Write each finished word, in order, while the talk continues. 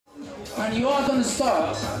and you are going to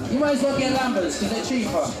start, you might as well get Lamberts because they're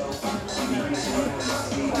cheaper.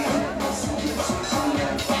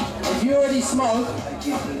 If you already smoke,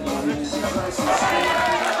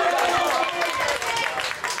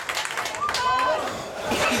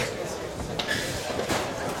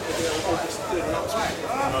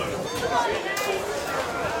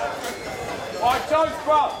 White toast,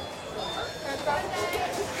 bro!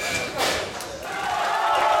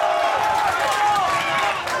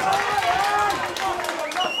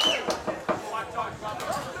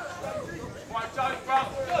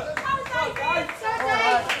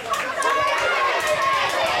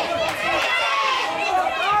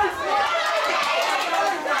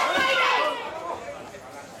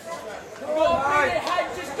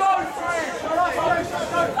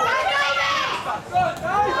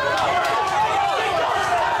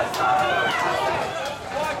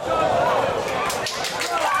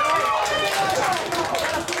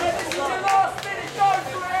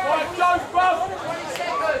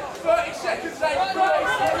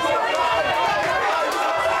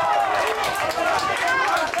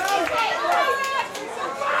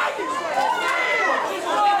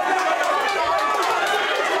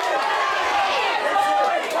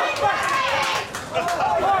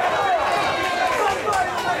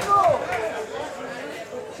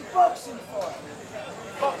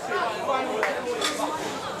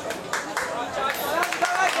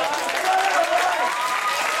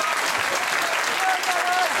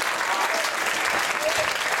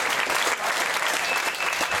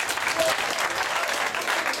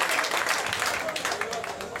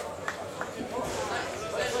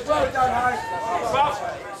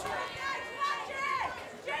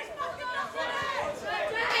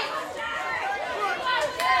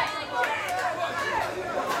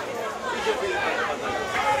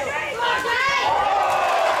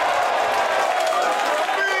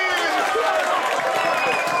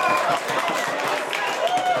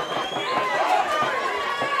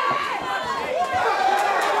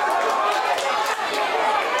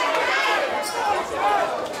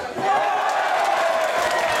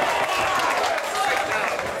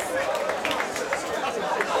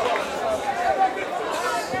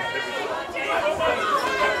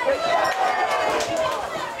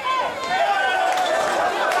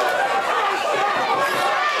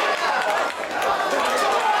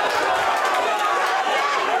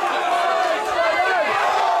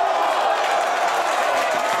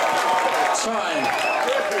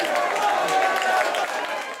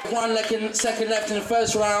 second left in the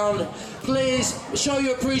first round. Please show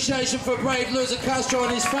your appreciation for brave loser Castro in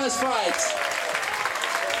his first fight.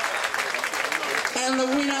 And the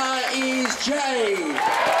winner is Jay.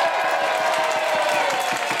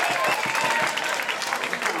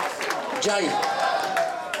 Jay,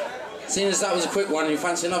 seeing as that was a quick one, you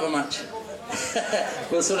fancy another match?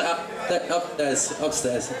 We'll sort it out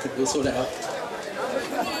upstairs. We'll sort it out.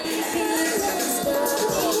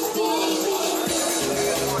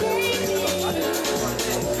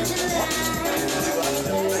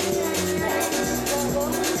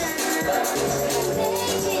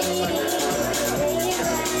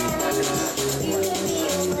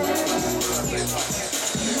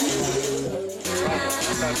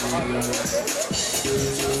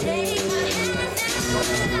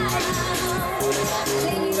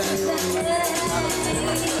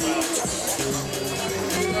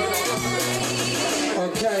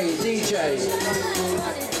 Okay, DJ.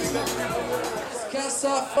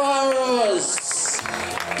 Casafaros.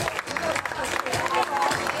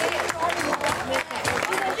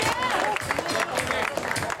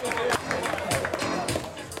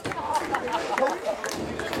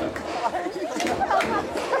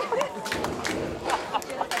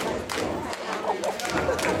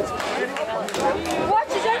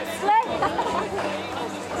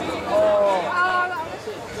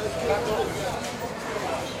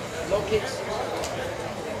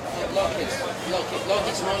 Low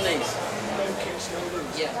kicks, no knees.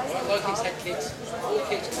 Yeah, low kicks, head kicks, all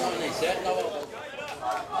kicks, no knees, yeah? No elbow.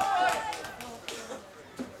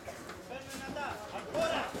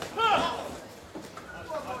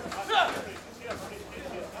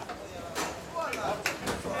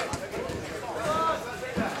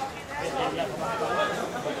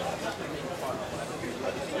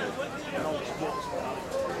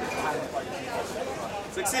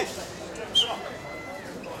 Sexy.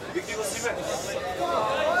 Vicky, você vê?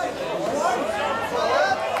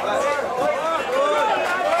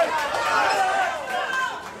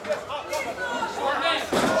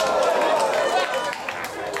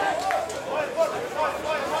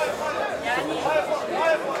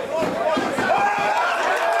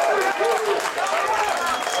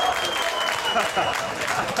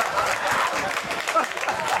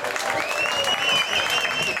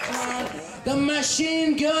 The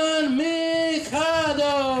Machine Gun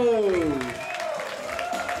Mikado.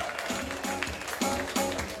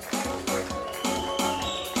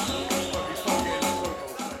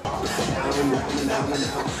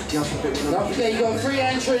 Don't forget, you got free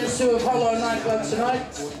entrance to Apollo nightclub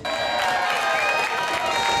tonight.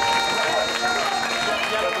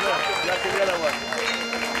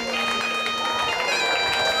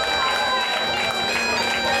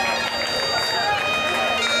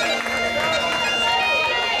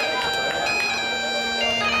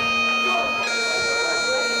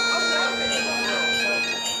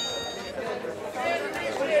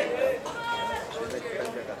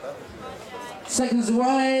 Seconds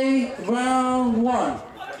away, round one.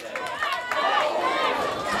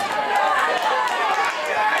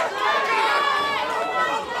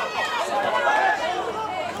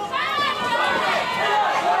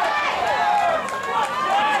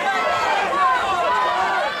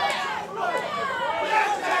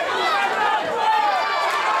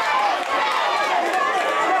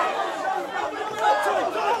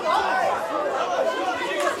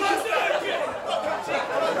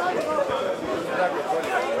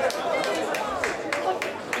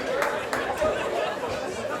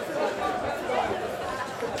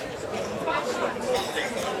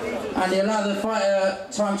 And you allow the fighter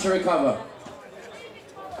time to recover.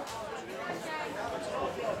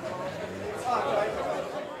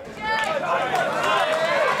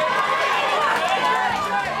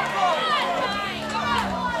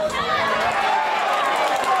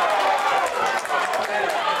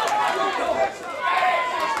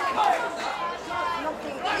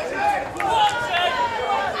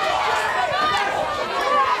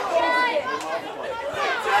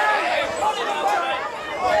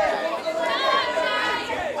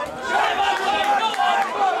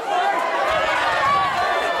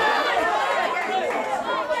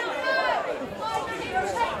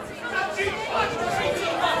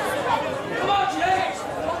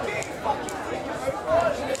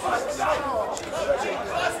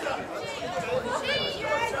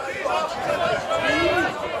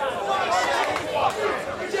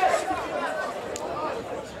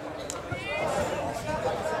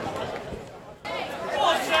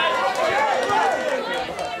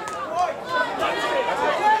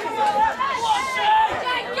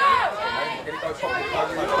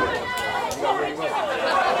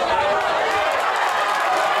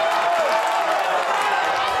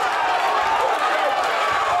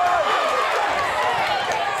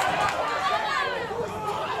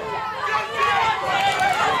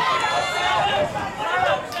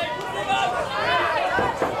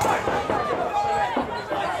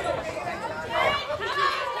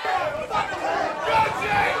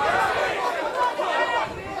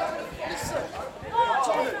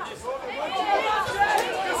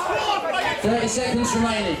 Seconds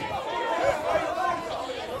remaining.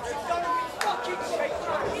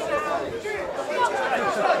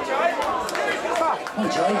 Come on,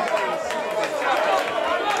 Jay.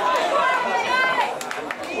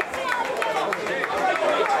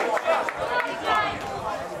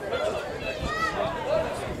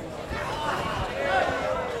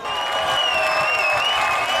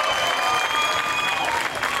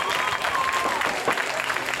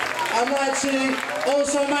 I'd like to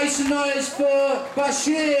also make some noise for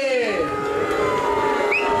Bashir.